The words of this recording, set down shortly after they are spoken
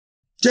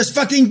Just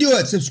fucking do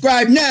it.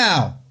 Subscribe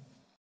now.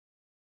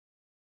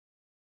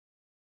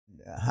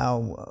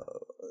 How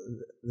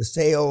the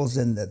sales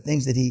and the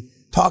things that he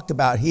talked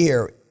about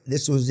here,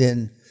 this was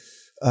in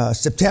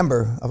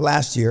September of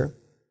last year.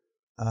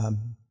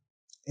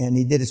 And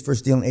he did his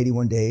first deal in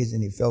 81 days,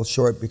 and he fell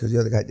short because the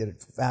other guy did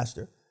it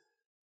faster.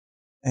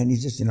 And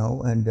he's just,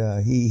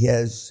 he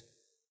has,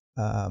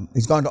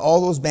 he's gone to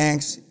all those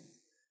banks.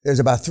 There's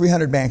about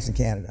 300 banks in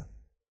Canada.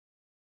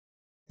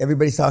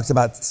 Everybody talks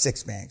about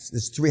 6 banks.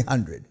 There's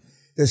 300.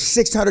 There's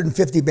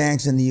 650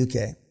 banks in the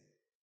UK.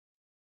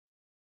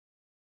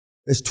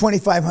 There's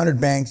 2,500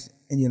 banks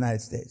in the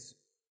United States.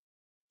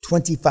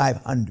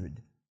 2,500.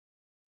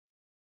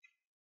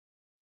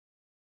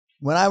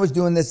 When I was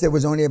doing this, there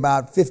was only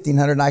about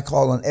 1,500, and I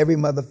called on every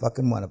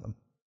motherfucking one of them.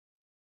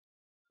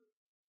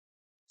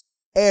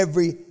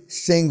 Every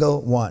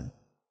single one.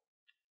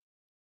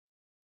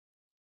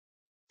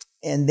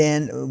 And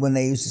then when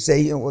they used to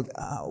say,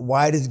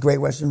 why does Great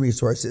Western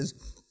Resources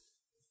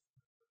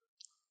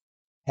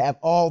have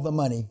all the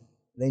money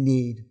they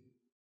need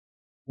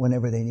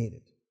whenever they need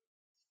it?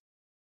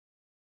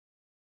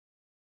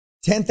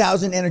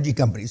 10,000 energy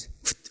companies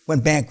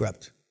went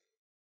bankrupt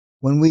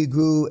when we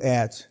grew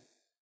at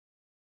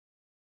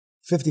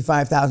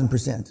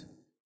 55,000%.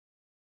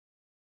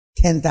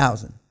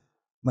 10,000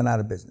 went out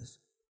of business.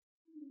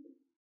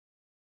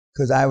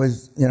 Because I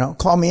was,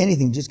 call me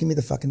anything, just give me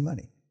the fucking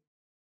money.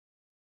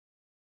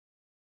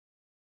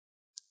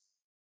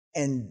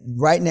 And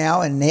right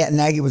now, and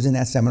Nagy was in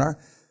that seminar,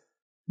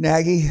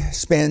 Nagy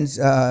spends,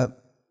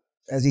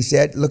 as he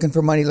said, looking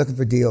for money, looking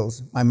for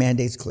deals. My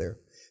mandate's clear.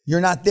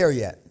 You're not there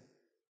yet.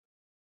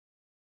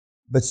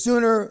 But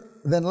sooner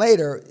than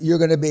later, you're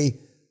going to be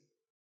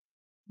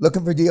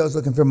looking for deals,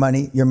 looking for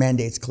money. Your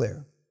mandate's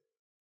clear.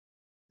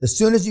 As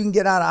soon as you can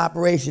get out of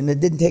operation, it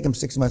didn't take him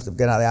 6 months to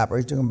get out of the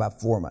operation. It took him about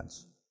 4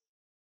 months.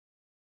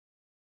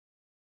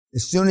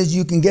 As soon as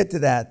you can get to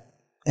that,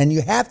 and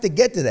you have to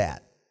get to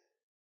that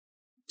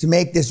to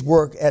make this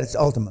work at its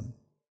ultimum.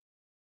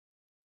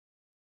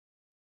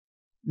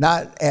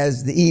 Not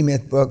as the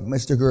E-Myth book,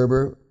 Mr.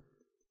 Gerber,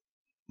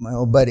 my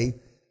old buddy,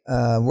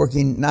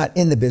 working not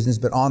in the business,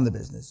 but on the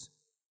business.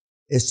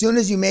 As soon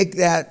as you make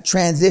that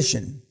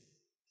transition,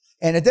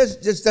 and it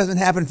just doesn't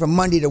happen from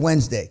Monday to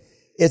Wednesday.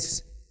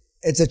 It's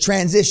a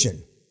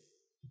transition.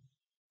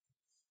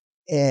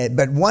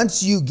 But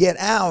once you get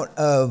out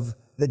of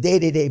the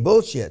day-to-day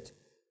bullshit,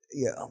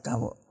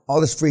 all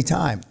this free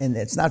time, and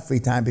it's not free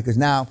time because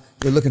now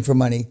you're looking for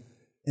money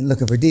and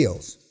looking for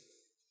deals.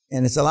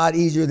 And it's a lot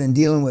easier than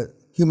dealing with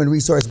human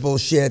resource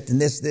bullshit and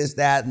this,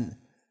 that, and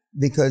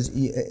because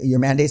your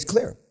mandate's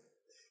clear.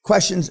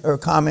 Questions or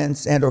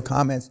comments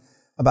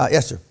about,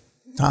 yes, sir,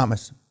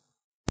 Thomas.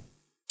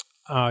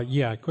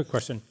 Yeah, quick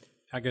question.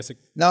 I guess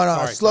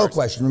slow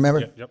question,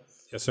 remember? Yep.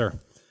 Yes, sir.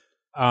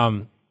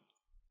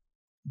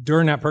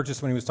 During that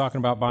purchase, when he was talking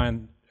about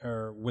buying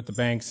with the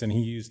banks, and he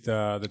used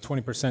the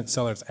 20%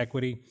 seller's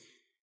equity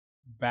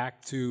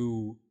back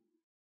to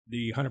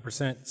the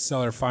 100%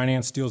 seller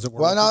finance deals that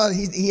were... Well, no,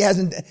 he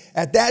hasn't.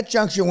 At that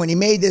juncture, when he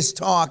made this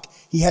talk,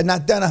 he had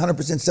not done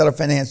 100% seller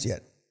finance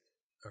yet.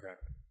 Okay.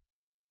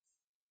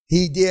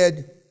 He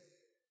did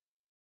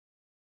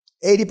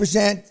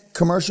 80%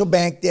 commercial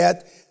bank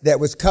debt that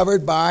was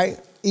covered by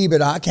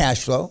EBITDA,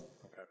 cash flow,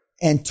 okay,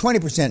 and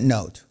 20%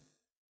 note.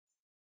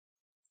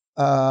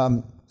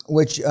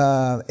 Which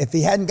if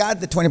he hadn't got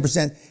the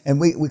 20%, and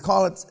we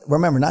call it,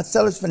 remember, not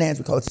seller's finance,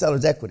 we call it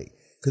seller's equity.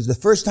 Because the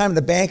first time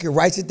the banker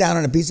writes it down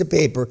on a piece of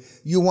paper,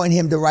 you want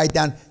him to write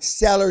down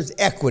seller's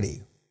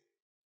equity.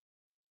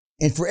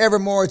 And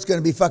forevermore, it's going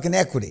to be fucking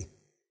equity.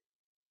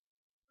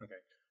 Okay.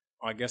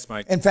 Well, I guess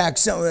in fact,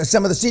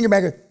 some of the senior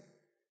bankers,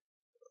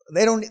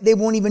 they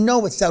won't even know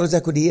what seller's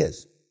equity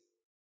is.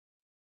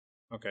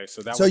 Okay,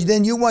 so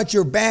then you want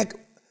your bank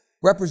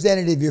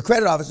representative, your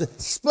credit officer,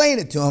 explain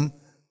it to him,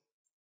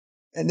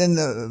 and then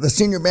the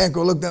senior banker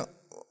will look down.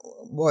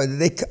 Boy,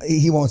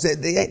 he won't say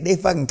it. They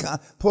fucking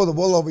pull the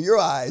wool over your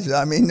eyes.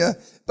 I mean,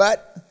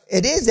 but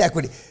it is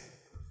equity.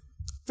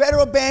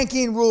 Federal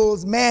banking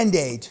rules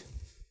mandate,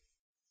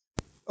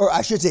 or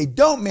I should say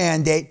don't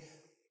mandate,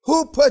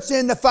 who puts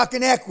in the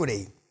fucking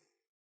equity.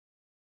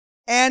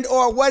 And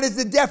or what is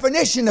the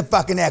definition of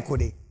fucking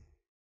equity?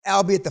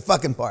 Albeit the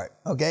fucking part,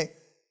 okay?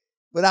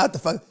 Without the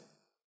fuck.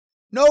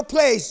 No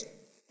place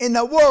in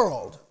the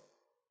world,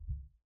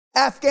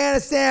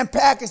 Afghanistan,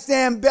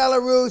 Pakistan,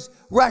 Belarus,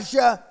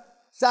 Russia,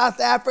 South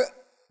Africa,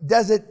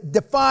 does it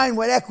define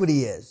what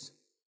equity is?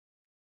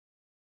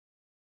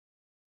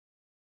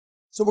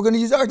 So we're going to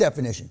use our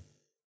definition.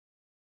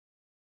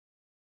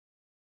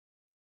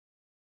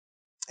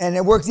 And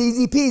it works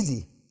easy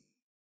peasy.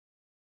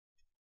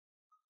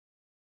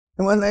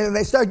 And when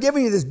they start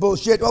giving you this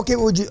bullshit, okay,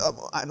 what would you,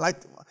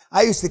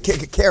 I used to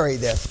carry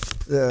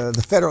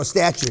the federal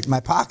statute in my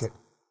pocket.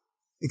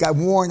 It got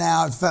worn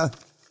out.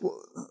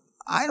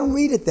 I don't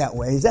read it that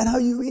way. Is that how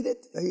you read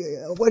it?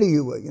 What are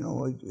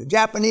you,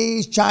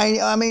 Japanese,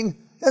 Chinese? I mean,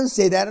 it doesn't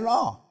say that at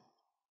all.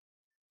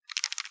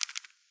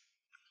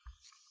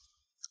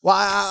 Well,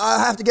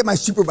 I'll have to get my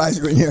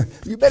supervisor in here.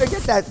 You better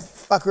get that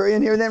fucker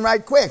in here then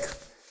right quick.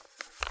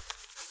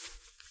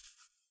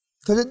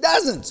 Because it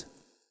doesn't.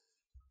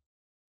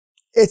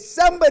 It's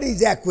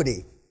somebody's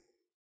equity.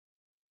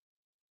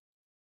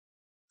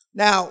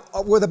 Now,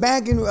 will the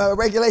banking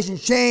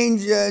regulations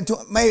change?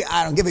 Maybe,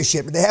 I don't give a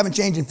shit, but they haven't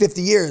changed in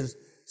 50 years.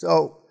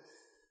 So,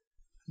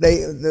 but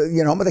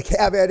the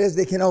caveat is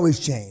they can always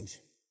change.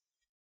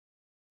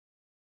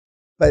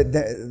 But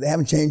they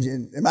haven't changed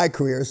in my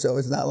career, so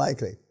it's not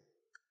likely.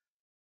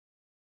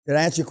 Did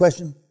I answer your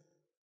question?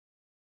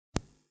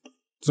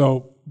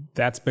 So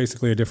that's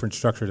basically a different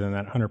structure than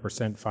that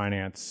 100%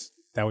 finance.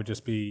 That would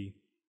just be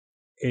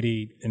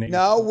 80 and 80.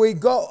 No,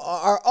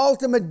 our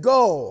ultimate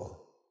goal.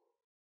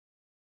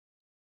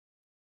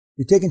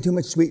 You're taking too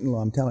much sweet and low,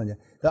 I'm telling you.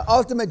 The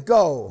ultimate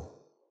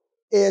goal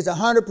is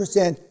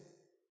 100%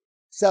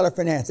 seller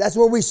finance. That's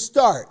where we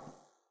start.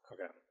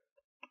 Okay.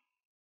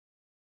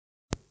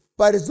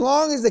 But as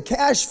long as the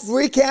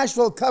free cash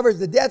flow covers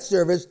the debt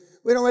service,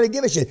 we don't really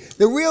give a shit.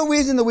 The real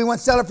reason that we want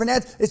seller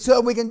finance is so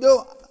we can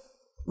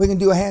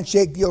do a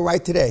handshake deal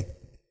right today.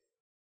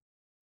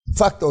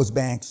 Fuck those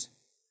banks.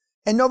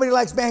 And nobody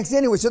likes banks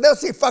anyway, so they'll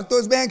say fuck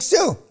those banks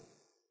too.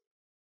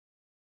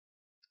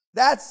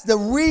 That's the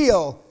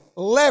real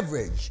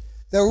leverage,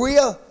 the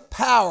real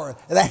power,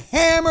 the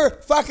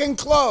hammer fucking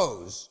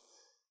close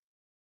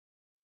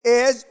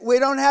is we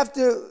don't have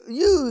to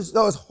use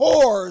those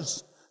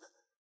whores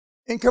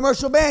in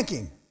commercial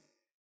banking.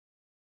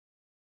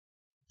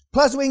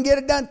 Plus we can get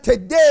it done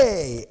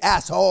today,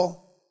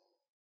 asshole.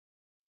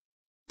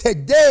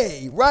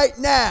 Today, right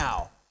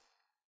now.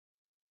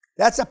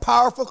 That's a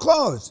powerful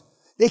close.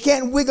 They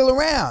can't wiggle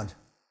around.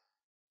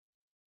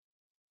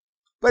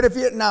 But if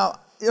you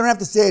don't have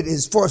to say it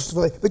as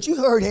forcefully, but you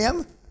heard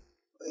him.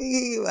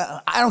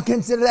 I don't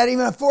consider that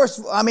even a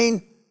forceful. I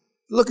mean,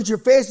 look at your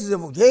faces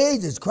and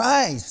Jesus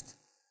Christ.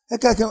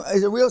 That guy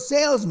is a real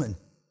salesman.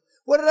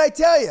 What did I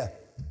tell you?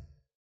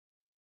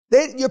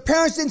 Your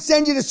parents didn't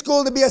send you to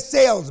school to be a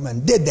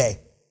salesman, did they?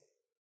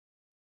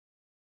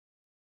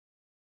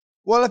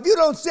 Well, if you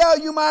don't sell,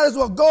 you might as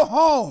well go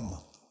home.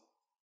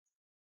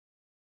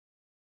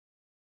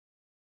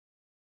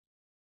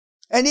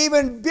 And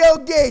even Bill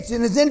Gates,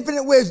 in his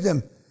infinite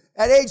wisdom,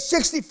 at age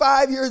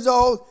 65 years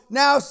old,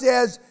 now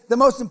says the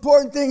most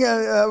important thing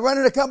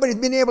running a company is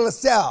being able to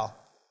sell.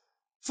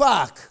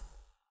 Fuck.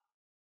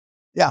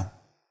 Yeah.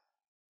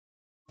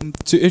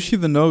 To issue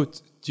the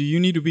note, do you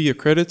need to be a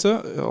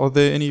creditor? Are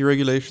there any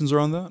regulations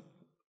around that?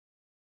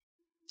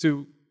 With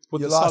you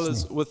the lost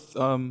sellers, me. with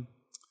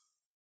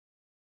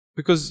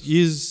because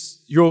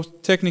you're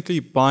technically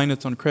buying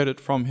it on credit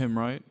from him,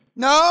 right?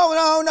 No.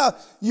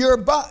 You're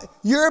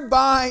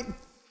buying.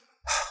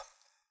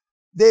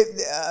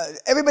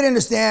 Everybody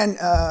understand?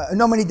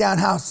 No money down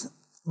house.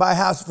 Buy a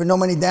house for no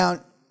money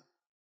down.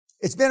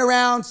 It's been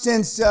around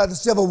since the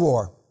Civil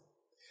War.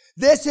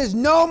 This is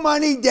no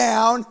money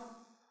down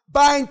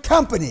buying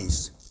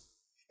companies.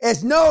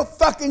 It's no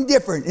fucking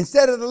different.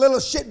 Instead of the little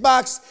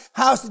shitbox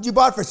house that you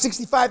bought for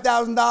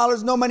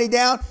 $65,000, no money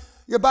down,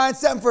 you're buying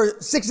something for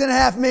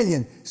 $6.5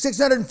 million,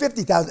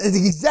 $650,000. It's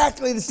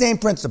exactly the same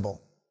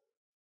principle.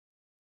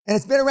 And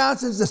it's been around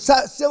since the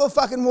Civil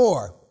fucking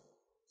War.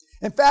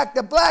 In fact,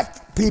 the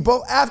black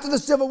people, after the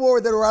Civil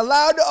War, that were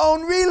allowed to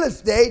own real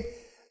estate,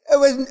 it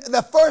was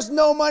the first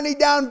no money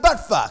down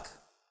butt fuck.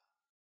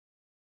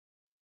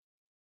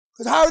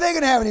 Because how are they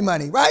going to have any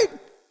money, right?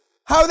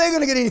 How are they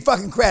going to get any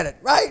fucking credit,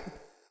 right?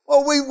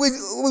 Well, we're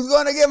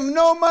going to give them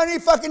no money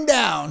fucking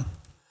down.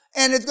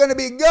 And it's going to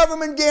be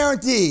government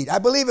guaranteed. I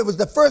believe it was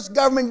the first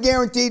government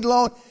guaranteed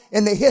loan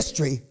in the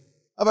history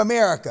of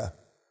America.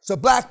 So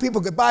black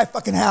people could buy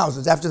fucking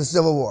houses after the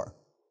Civil War.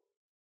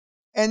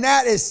 And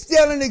that is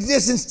still in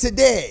existence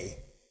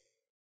today.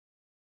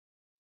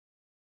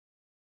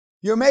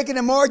 You're making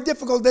it more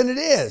difficult than it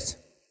is.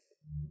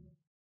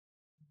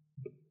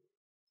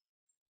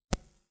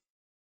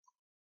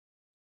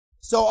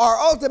 So our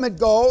ultimate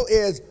goal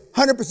is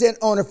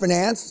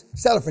 100%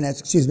 seller finance,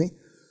 excuse me.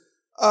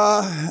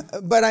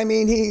 But I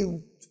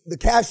mean, the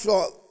cash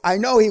flow, I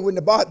know he wouldn't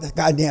have bought the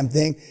goddamn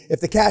thing if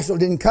the cash flow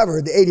didn't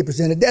cover the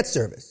 80% of debt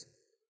service.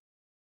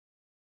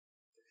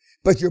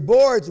 But your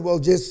boards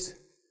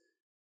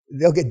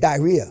they'll get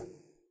diarrhea.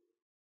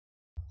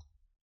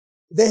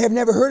 They have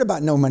never heard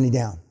about no money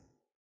down.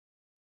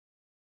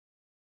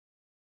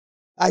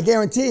 I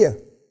guarantee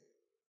you.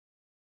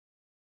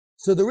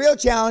 So the real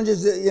challenge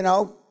is,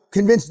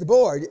 convince the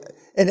board.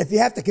 And if you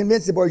have to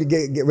convince the board, you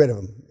get rid of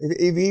them.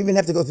 If you even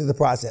have to go through the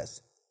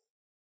process.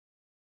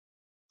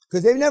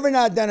 Because they've never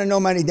not done a no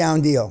money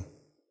down deal.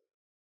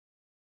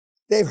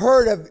 They've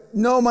heard of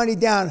no money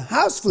down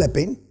house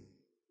flipping.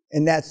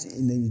 And then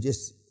you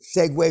just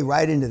segue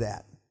right into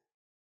that.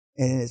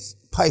 And it's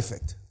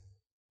perfect.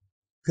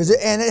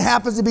 And it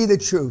happens to be the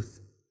truth.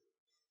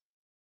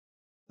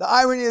 The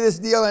irony of this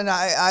deal, and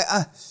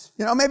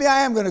maybe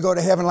I am going to go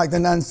to heaven like the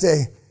nuns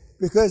say,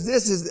 because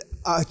this is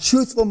a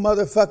truthful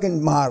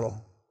motherfucking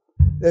model.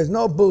 There's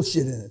no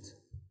bullshit in it.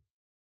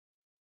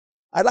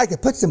 I'd like to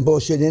put some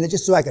bullshit in it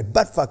just so I could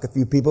butt fuck a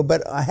few people,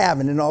 but I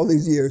haven't in all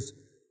these years.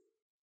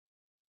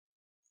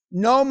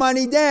 no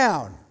money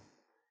down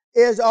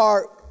is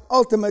our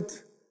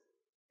ultimate,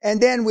 and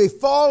then we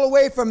fall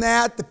away from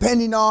that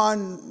depending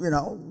on,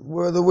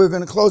 whether we're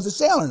going to close the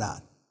sale or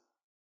not.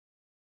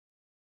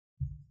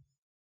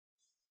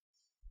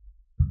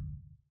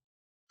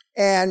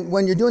 And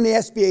when you're doing the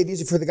SBA,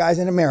 these are for the guys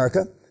in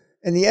America,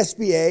 and the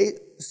SBA,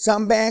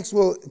 some banks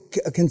will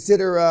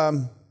consider,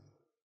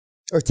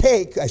 or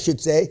take, I should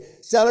say,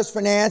 seller's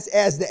finance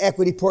as the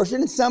equity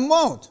portion, and some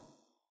won't.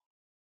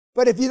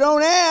 But if you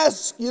don't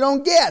ask, you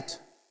don't get.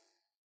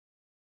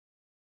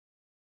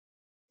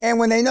 And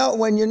when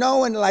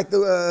like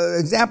the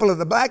example of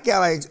the black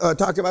gal I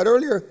talked about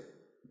earlier,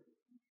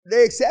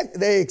 they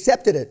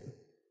accepted it.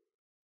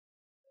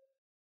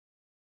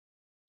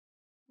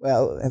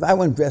 Well, if I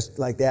went dressed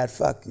like that,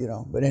 fuck,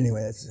 But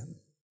anyway,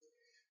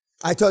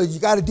 I told you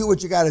got to do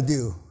what you got to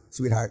do,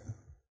 sweetheart.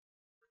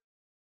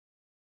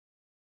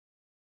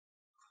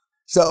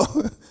 So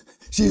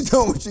she's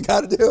doing what she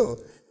got to do.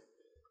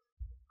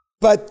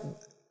 But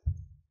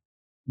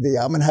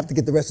I'm going to have to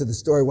get the rest of the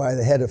story why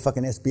the head of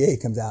fucking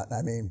SBA comes out.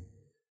 I mean,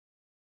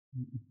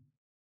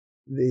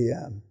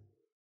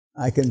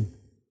 I can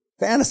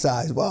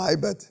fantasize why,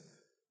 but,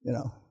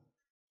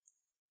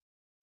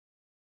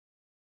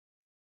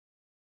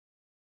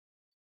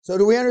 So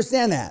do we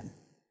understand that?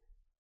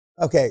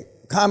 Okay,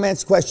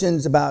 comments,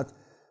 questions about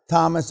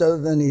Thomas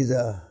other than he's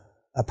a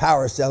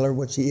power seller,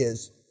 which he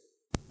is.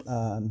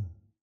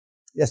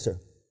 Yes, sir.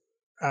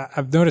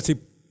 I've noticed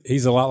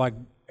he's a lot like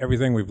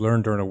everything we've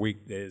learned during a week.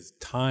 Is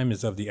time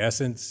is of the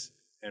essence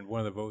and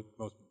one of the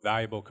most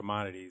valuable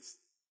commodities.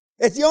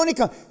 It's the only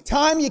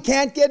time you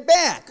can't get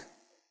back.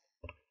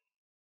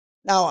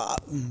 Now,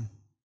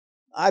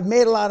 I've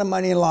made a lot of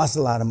money and lost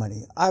a lot of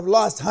money. I've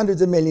lost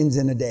hundreds of millions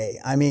in a day.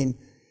 I mean,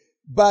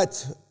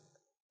 but,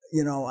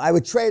 I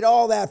would trade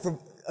all that for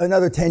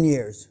another 10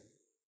 years.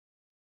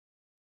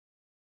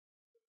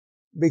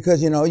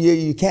 Because,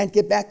 you can't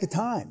get back the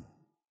time.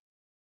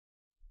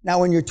 Now,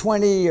 when you're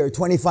 20 or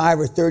 25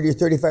 or 30 or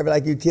 35,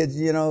 like you kids,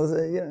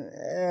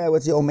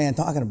 what's the old man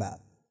talking about?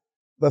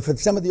 But for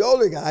some of the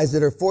older guys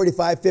that are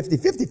 45, 50,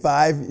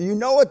 55, you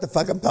know what the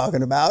fuck I'm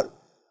talking about.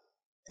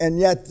 And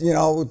yet, you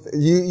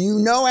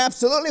know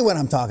absolutely what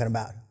I'm talking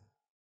about.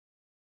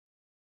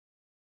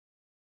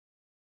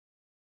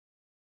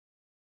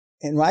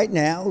 And right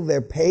now,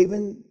 they're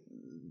paving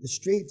the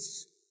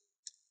streets.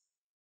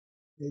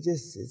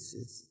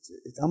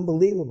 It's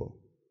unbelievable.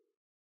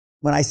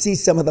 When I see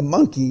some of the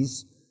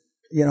monkeys,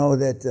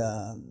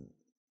 that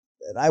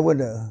I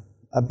would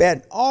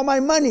bet all my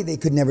money they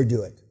could never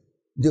do it.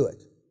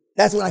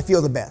 That's when I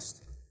feel the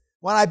best.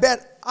 When I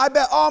bet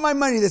all my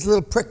money this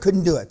little prick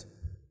couldn't do it.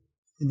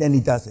 And then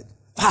he does it.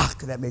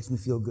 Fuck, that makes me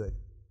feel good.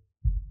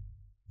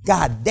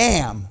 God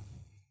damn.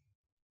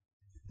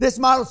 This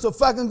model's so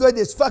fucking good,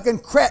 this fucking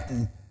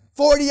cretin,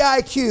 40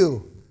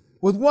 IQ,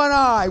 with one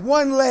eye,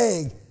 one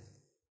leg.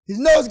 His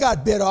nose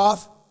got bit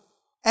off,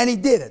 and he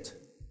did it.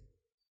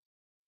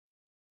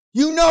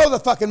 You know the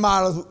fucking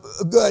model's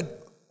good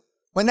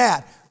when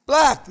that.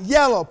 Black,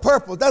 yellow,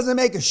 purple, doesn't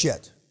make a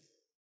shit.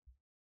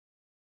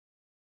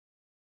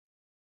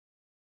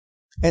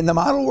 And the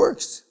model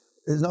works.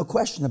 There's no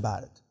question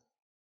about it.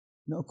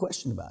 No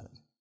question about it.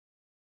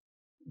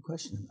 No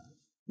question about it.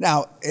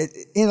 Now,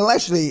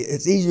 intellectually,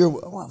 it's easier.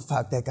 Well,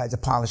 fuck, that guy's a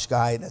polished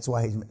guy. That's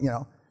why he's,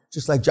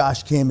 just like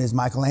Josh Kim is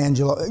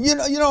Michelangelo. You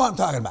know what I'm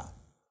talking about.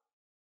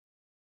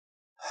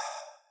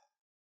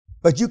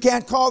 But you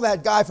can't call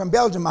that guy from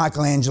Belgium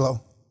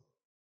Michelangelo,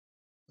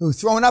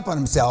 who's thrown up on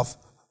himself.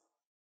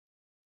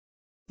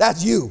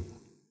 That's you.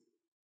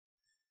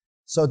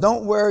 So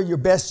don't wear your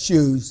best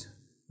shoes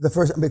the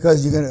first,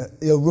 because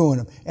you'll ruin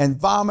them. And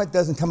vomit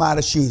doesn't come out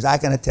of shoes. I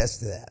can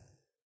attest to that.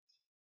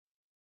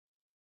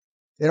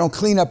 They don't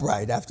clean up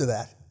right after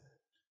that.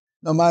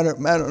 No matter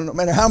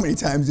how many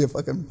times you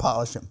fucking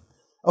polish them.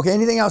 Okay,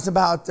 anything else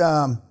about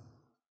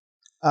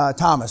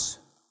Thomas?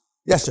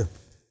 Yes, sir.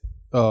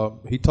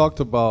 He talked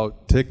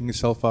about taking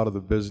himself out of the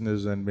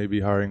business and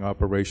maybe hiring an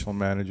operational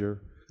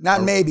manager.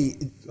 Not maybe.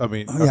 I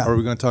mean, are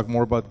we going to talk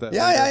more about that?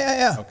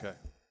 Yeah. Okay.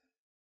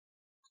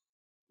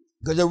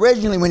 Because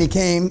originally when he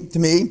came to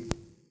me,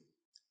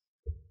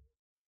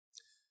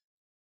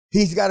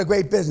 he's got a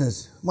great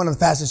business, one of the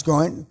fastest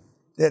growing,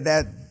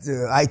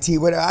 IT,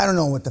 whatever, I don't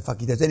know what the fuck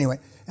he does anyway.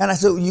 And I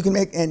said, you can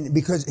make, and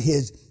because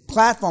his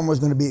platform was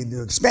going to be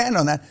to expand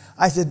on that,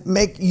 I said,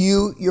 make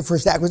you your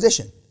first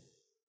acquisition.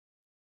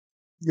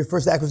 Your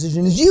first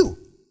acquisition is you.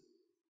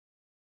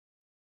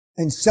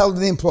 And sell to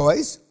the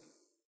employees.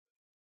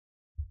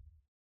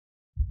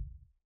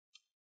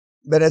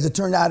 But as it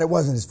turned out, it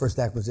wasn't his first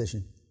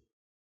acquisition.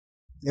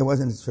 It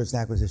wasn't his first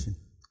acquisition.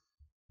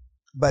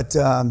 But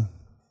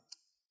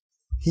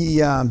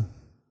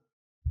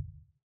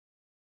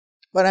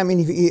but I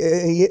mean,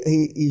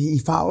 he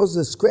follows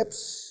the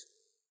scripts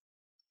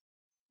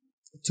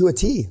to a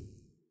T.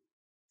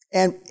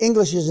 And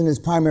English isn't his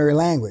primary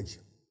language,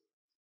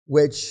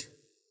 which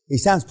he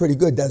sounds pretty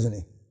good, doesn't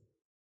he?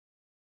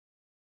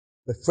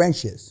 But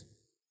French is.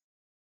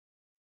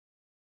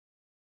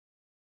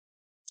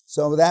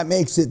 So that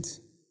makes it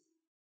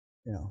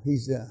You know,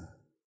 he's,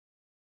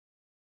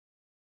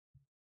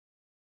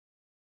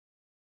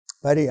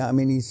 but he, I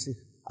mean,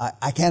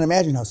 I can't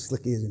imagine how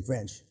slick he is in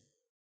French.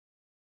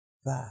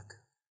 Fuck.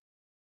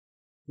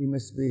 He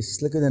must be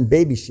slicker than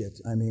baby shit.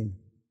 I mean.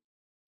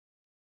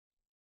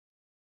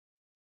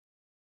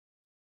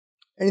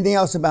 Anything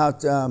else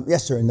about,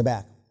 yes, sir, in the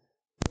back.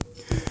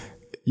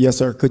 Yes,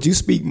 sir. Could you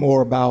speak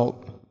more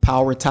about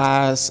power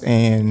ties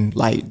and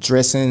like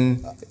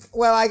dressing?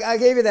 Well, I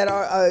gave you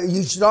that.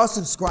 You should all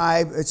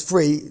subscribe. It's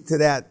free to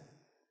that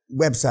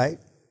website.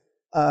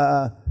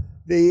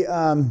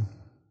 The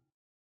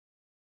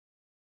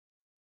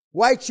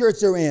white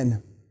shirts are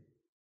in.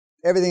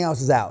 Everything else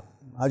is out.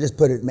 I'll just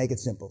make it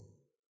simple.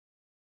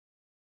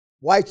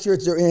 White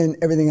shirts are in.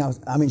 Everything else,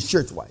 I mean,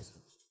 shirts-wise,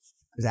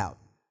 is out.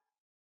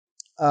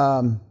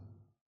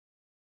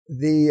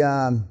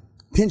 The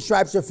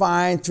pinstripes are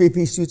fine.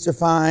 Three-piece suits are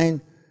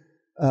fine.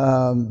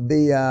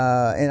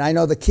 And I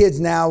know the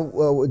kids now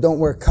don't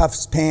wear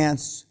cuffs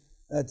pants.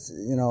 That's,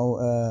 you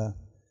know,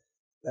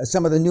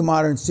 some of the new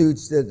modern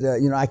suits that,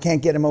 you know, I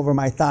can't get them over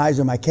my thighs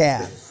or my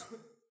calves.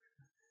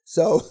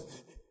 So,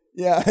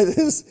 yeah,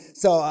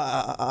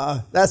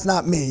 that's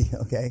not me,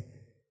 okay?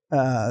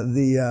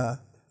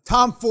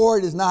 Tom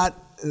Ford is not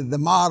the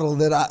model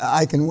that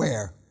I can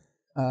wear.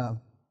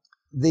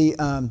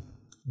 The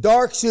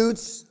dark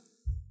suits,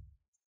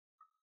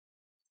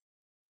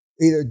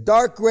 either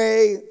dark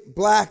gray,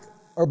 black,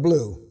 or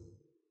blue.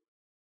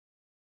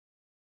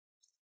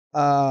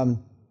 I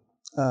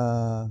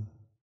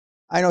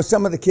know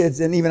some of the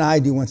kids, and even I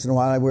do once in a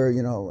while, I wear,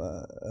 you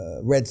know,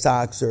 red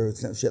socks or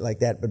some shit like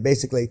that, but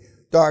basically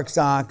dark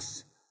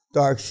socks,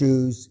 dark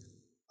shoes.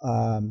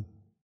 And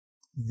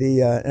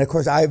of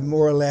course, I've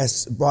more or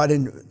less brought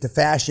into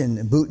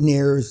fashion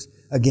boutonnieres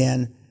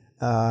again,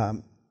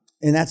 and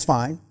that's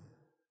fine.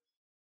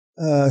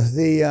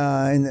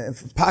 And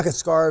the pocket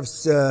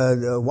scarves,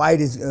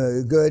 white is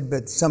good,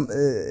 but some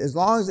as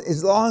long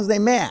as they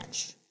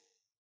match.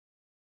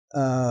 So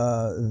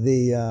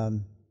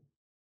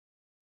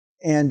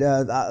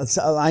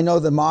I know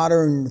the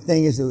modern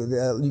thing is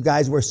you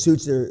guys wear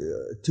suits that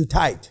are too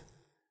tight.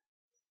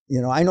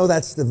 You know, I know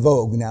that's the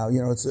vogue now.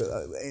 You know, it's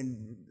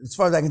and as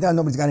far as I can tell,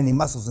 nobody's got any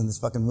muscles in this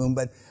fucking room.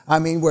 But I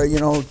mean, where, you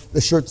know, the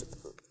shirts.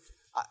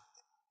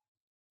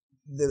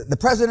 The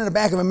president of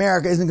Bank of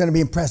America isn't going to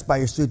be impressed by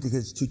your suit because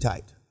it's too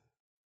tight.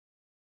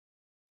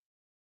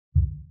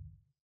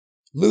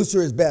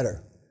 Looser is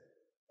better,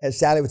 as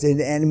Sally would say.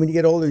 And when you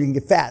get older, you can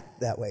get fat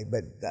that way.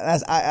 But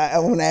I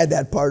won't add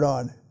that part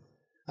on.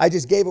 I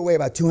just gave away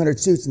about 200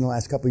 suits in the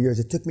last couple of years.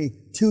 It took me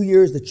 2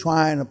 years to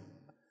try on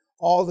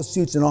all the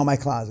suits in all my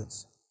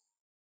closets.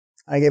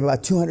 I gave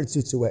about 200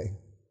 suits away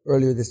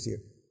earlier this year.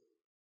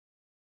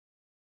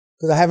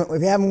 Because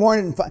if you haven't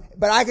worn it,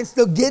 but I can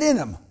still get in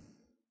them,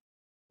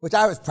 which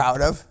I was proud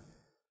of.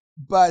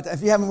 But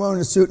if you haven't worn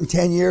a suit in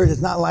 10 years,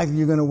 it's not likely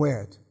you're going to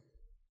wear it.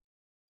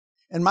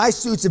 And my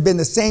suits have been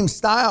the same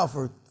style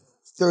for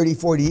 30,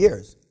 40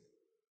 years.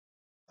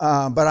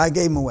 But I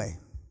gave them away.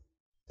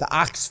 The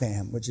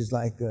Oxfam, which is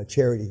like a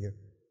charity here.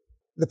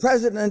 The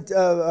president,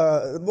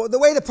 the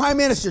way the prime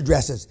minister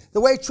dresses,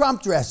 the way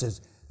Trump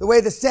dresses, the way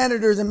the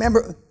senators and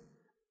members.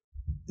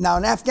 Now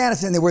in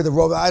Afghanistan they wear the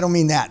robe. I don't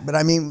mean that, but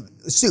I mean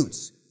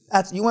suits.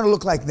 You want to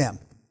look like them.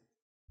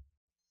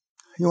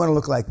 You want to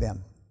look like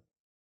them.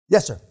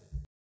 Yes, sir.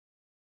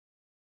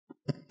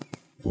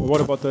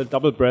 What about the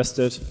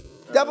double-breasted?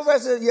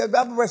 Double-breasted, yeah,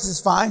 double-breasted is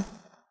fine.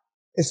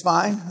 It's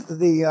fine.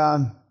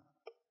 The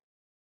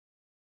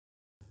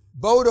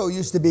Bodo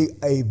used to be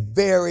a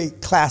very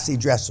classy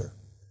dresser.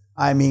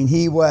 I mean,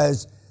 he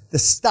was the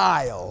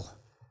style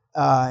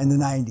in the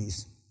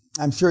 90s.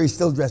 I'm sure he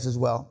still dresses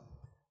well.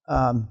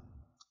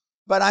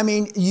 But I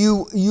mean,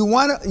 you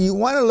want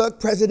to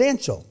look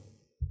presidential.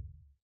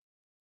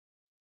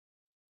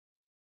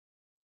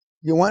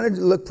 You want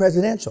to look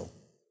presidential.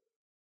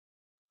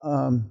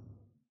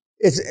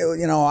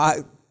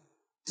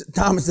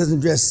 Thomas doesn't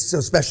dress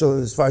so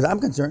special as far as I'm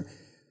concerned.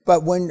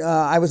 But when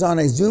I was on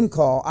a Zoom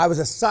call, I was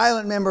a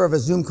silent member of a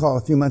Zoom call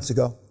a few months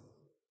ago,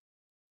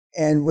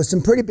 and with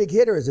some pretty big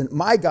hitters. And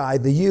my guy,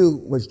 the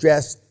U, was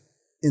dressed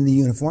in the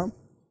uniform,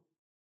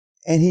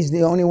 and he's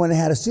the only one that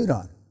had a suit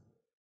on.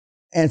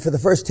 And for the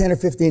first 10 or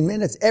 15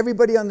 minutes,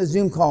 everybody on the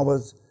Zoom call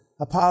was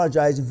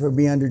apologizing for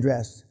being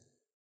underdressed.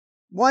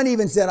 One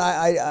even said,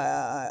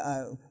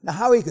 now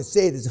how he could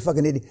say this, a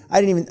fucking idiot.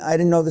 I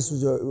didn't know this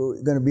was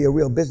going to be a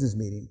real business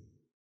meeting.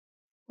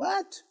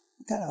 What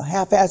kind of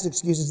half-assed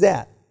excuse is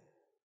that?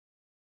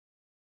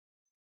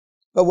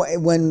 But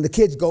when the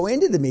kids go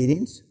into the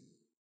meetings,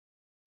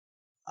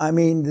 I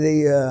mean,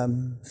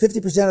 the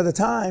 50% of the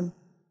time,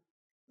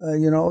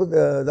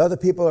 the other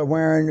people are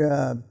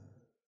wearing,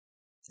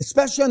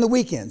 especially on the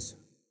weekends,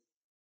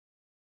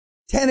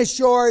 tennis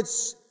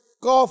shorts,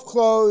 golf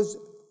clothes,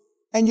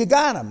 and you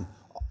got them.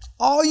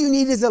 All you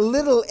need is a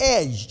little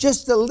edge,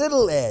 just a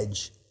little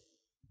edge.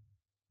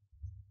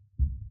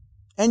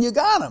 And you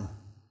got them.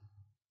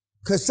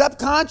 Because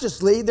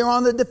subconsciously, they're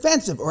on the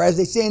defensive, or as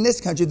they say in this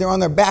country, they're on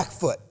their back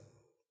foot.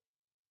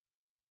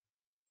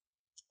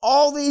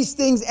 All these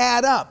things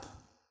add up.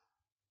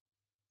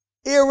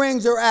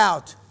 Earrings are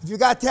out. If you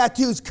got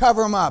tattoos,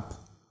 cover them up.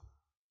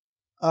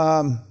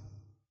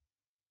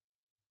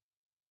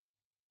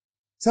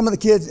 Some of the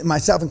kids,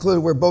 myself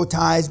included, wear bow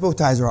ties. Bow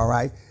ties are all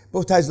right.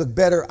 Bow ties look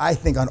better, I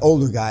think, on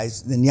older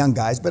guys than young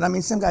guys. But, I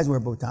mean, some guys wear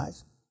bow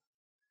ties.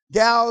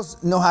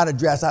 Gals know how to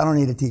dress. I don't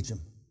need to teach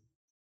them.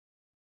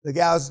 The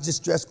gals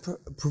just dress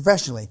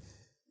professionally.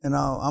 And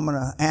I'm going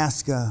to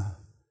ask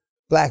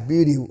Black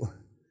Beauty,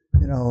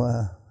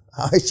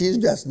 how she's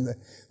dressing.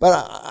 But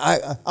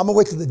I'm going to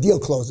wait till the deal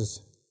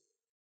closes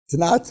to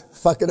not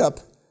fuck it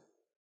up.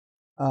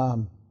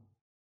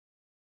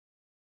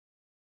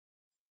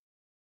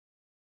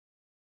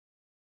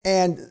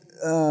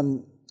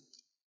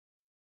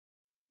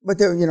 But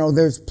there,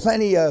 there's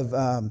plenty of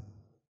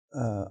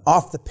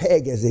off the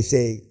peg, as they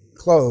say,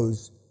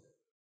 clothes.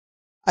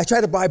 I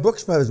tried to buy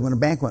Brooks Brothers when a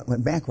bank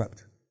went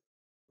bankrupt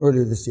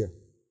earlier this year.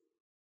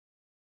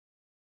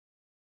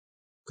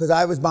 Because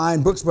I was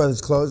buying Brooks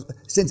Brothers clothes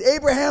since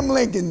Abraham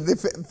Lincoln. They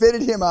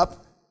fitted him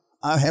up.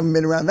 I haven't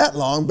been around that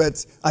long,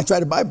 but I tried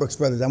to buy Brooks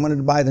Brothers. I wanted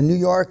to buy the New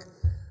York,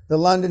 the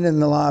London,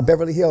 and the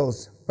Beverly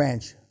Hills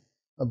branch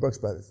of Brooks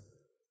Brothers.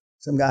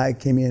 Some guy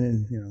came in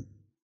and,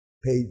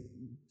 paid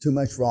too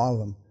much for all of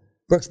them.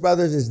 Brooks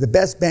Brothers is the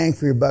best bang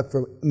for your buck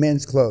for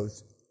men's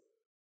clothes.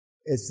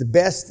 It's the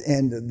best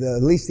and the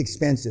least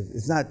expensive.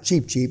 It's not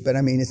cheap, but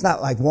I mean, it's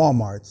not like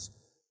Walmart's.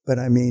 But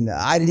I mean,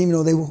 I didn't even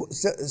know they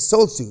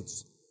sold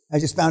suits. I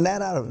just found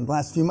that out in the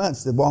last few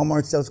months that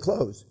Walmart sells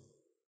clothes.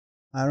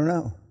 I don't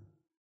know.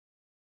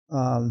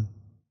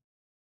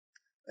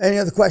 Any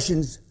other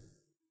questions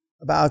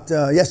about,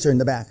 yes, sir, in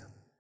the back.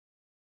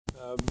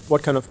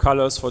 What kind of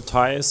colors for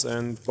ties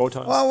and bow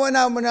ties? Well,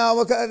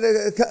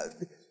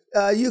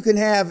 you can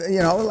have,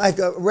 like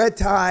a red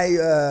tie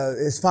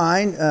is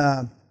fine.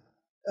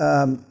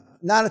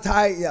 Not a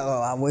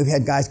tie. We've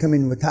had guys come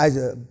in with ties,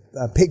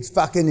 pigs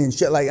fucking and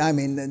shit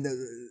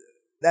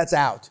that's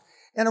out.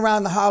 And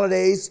around the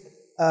holidays,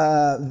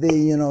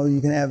 you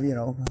can have,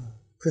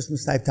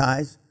 Christmas type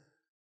ties.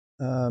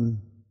 And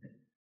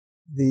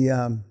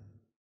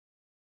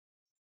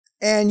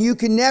you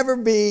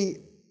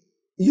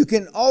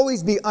can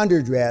always be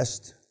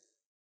underdressed,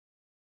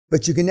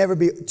 but you can never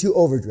be too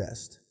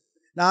overdressed.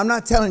 Now, I'm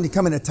not telling you to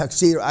come in a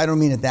tuxedo. I don't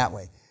mean it that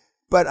way.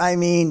 But I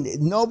mean,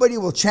 nobody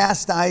will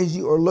chastise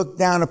you or look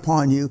down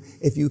upon you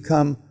if you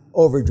come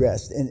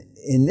overdressed. And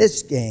in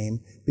this game,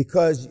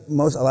 because a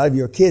lot of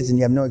you are kids and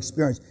you have no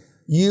experience,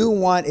 you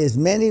want as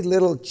many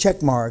little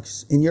check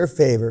marks in your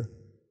favor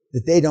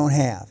that they don't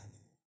have.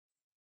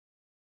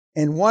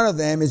 And one of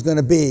them is going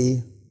to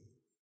be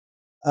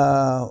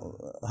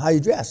how you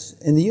dress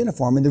in the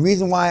uniform. And the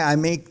reason why I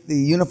make the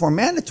uniform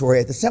mandatory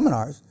at the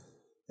seminars,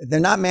 they're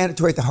not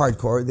mandatory at the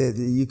hardcore.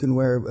 You can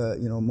wear,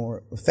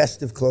 more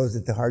festive clothes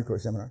at the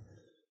hardcore seminar.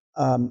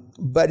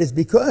 But it's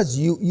because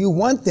you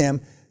want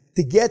them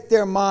to get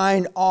their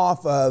mind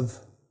off of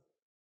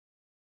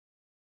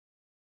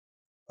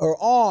or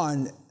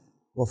on,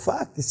 well,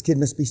 fuck, this kid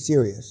must be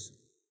serious.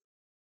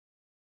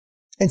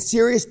 And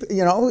serious,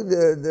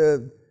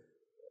 the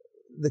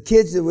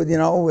kids with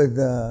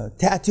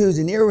tattoos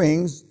and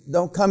earrings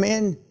don't come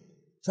in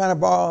trying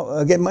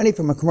to get money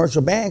from a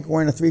commercial bank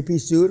wearing a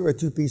 3-piece suit or a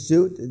 2-piece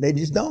suit. They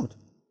just don't.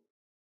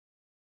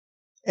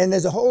 And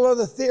there's a whole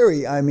other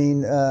theory,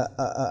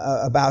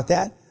 about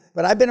that.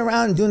 But I've been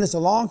around doing this a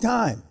long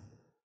time.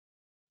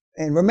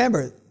 And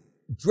remember,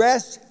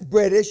 dress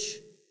British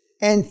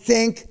and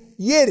think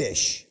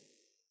Yiddish.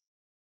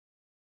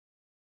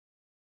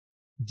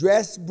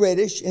 Dress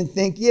British and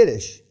think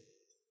Yiddish.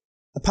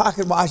 A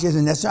pocket watch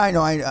isn't necessary. I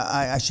know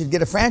I should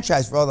get a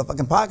franchise for all the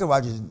fucking pocket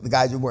watches the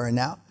guys are wearing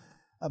now.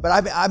 But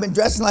I've been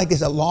dressing like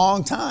this a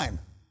long time.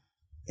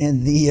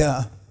 And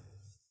the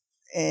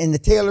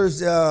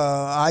tailors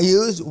I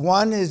use,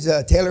 one is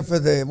a tailor for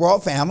the royal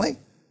family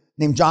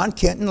named John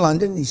Kent in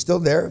London. He's still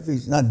there if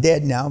he's not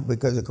dead now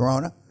because of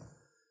Corona.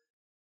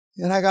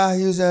 And I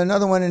use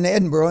another one in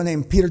Edinburgh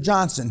named Peter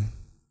Johnson.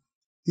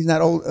 He's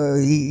not old.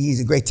 He's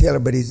a great tailor,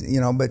 but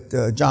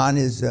John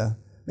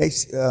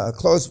makes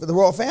clothes for the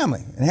royal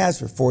family and has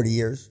for 40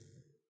 years.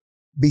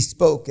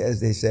 Bespoke, as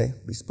they say,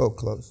 bespoke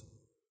clothes.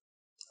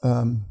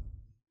 But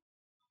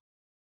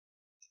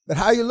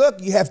how you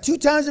look, you have 2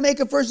 times to make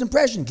a first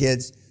impression,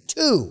 kids.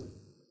 2.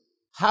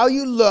 How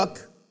you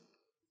look,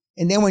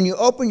 and then when you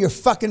open your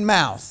fucking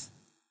mouth.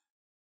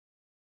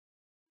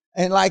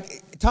 And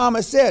like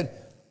Thomas said,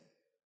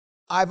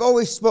 I've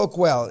always spoke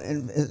well,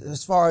 and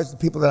as far as the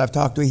people that I've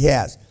talked to, he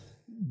has.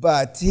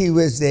 But he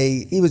was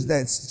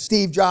that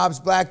Steve Jobs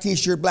black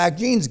t-shirt, black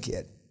jeans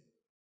kid.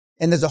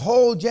 And there's a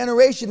whole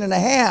generation and a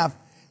half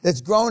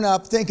that's grown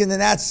up thinking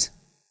that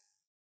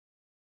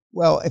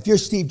well, if you're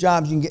Steve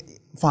Jobs, you can get,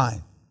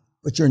 fine,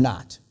 but you're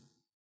not.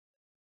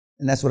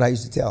 And that's what I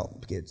used to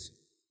tell kids.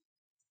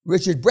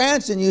 Richard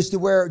Branson used to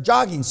wear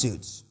jogging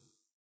suits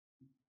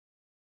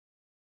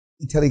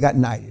until he got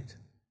knighted.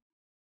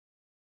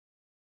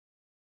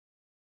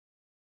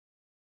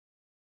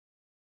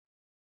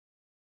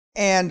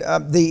 And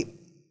the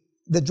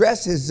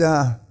dress is,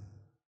 and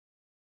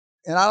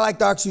I like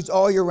dark suits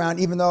all year round,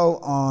 even though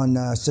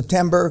on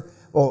September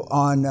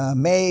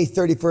on May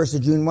 31st to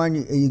June 1,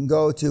 you can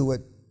go to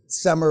what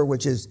summer,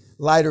 which is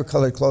lighter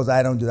colored clothes.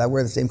 I don't do that. I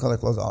wear the same color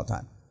clothes all the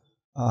time.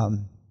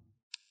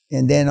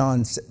 And then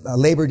on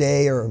Labor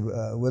Day or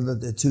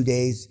the 2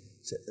 days,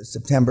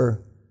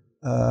 September,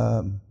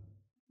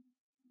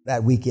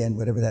 that weekend,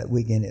 whatever that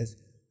weekend is,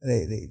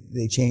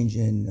 they change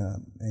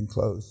in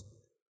clothes.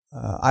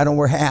 I don't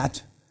wear a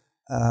hat.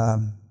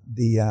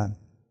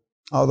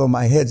 Although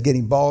my head's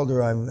getting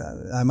balder,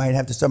 I might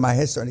have to start. My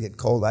head's starting to get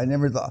cold. I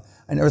never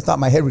thought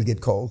my head would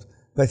get cold,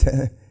 but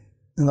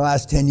in the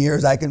last 10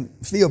 years, I can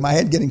feel my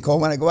head getting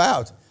cold when I go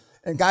out.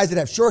 And guys that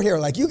have short hair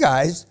like you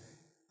guys,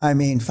 I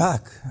mean,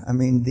 fuck. I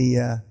mean,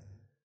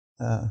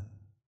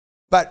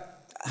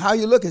 but how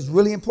you look is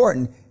really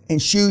important.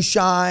 And shoes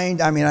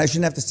shined. I mean, I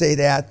shouldn't have to say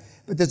that,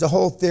 but there's a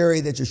whole theory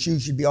that your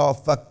shoes should be all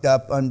fucked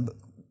up on,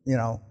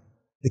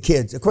 the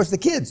kids. Of course, the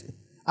kids.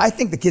 I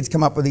think the kids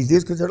come up with these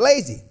deals because they're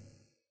lazy.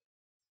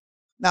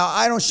 Now,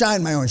 I don't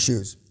shine my own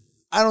shoes.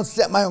 I don't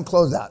set my own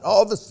clothes out.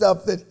 All the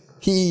stuff that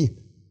he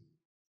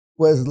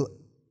was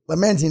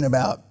lamenting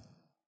about,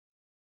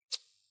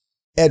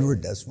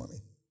 Edward does for me.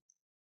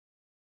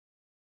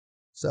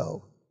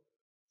 So,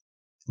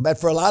 but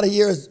for a lot of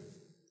years,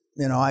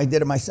 I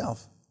did it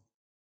myself.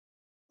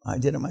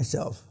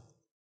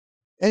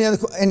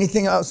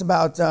 Anything else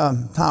about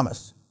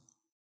Thomas?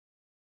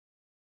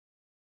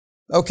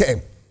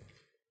 Okay.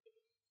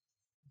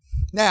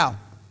 Now,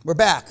 we're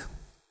back.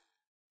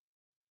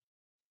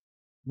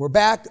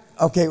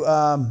 Okay,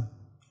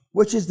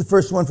 which is the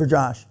first one for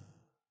Josh?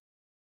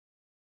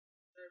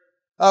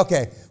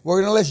 Okay,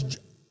 we're going to list.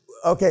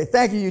 Okay,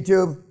 thank you,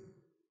 YouTube.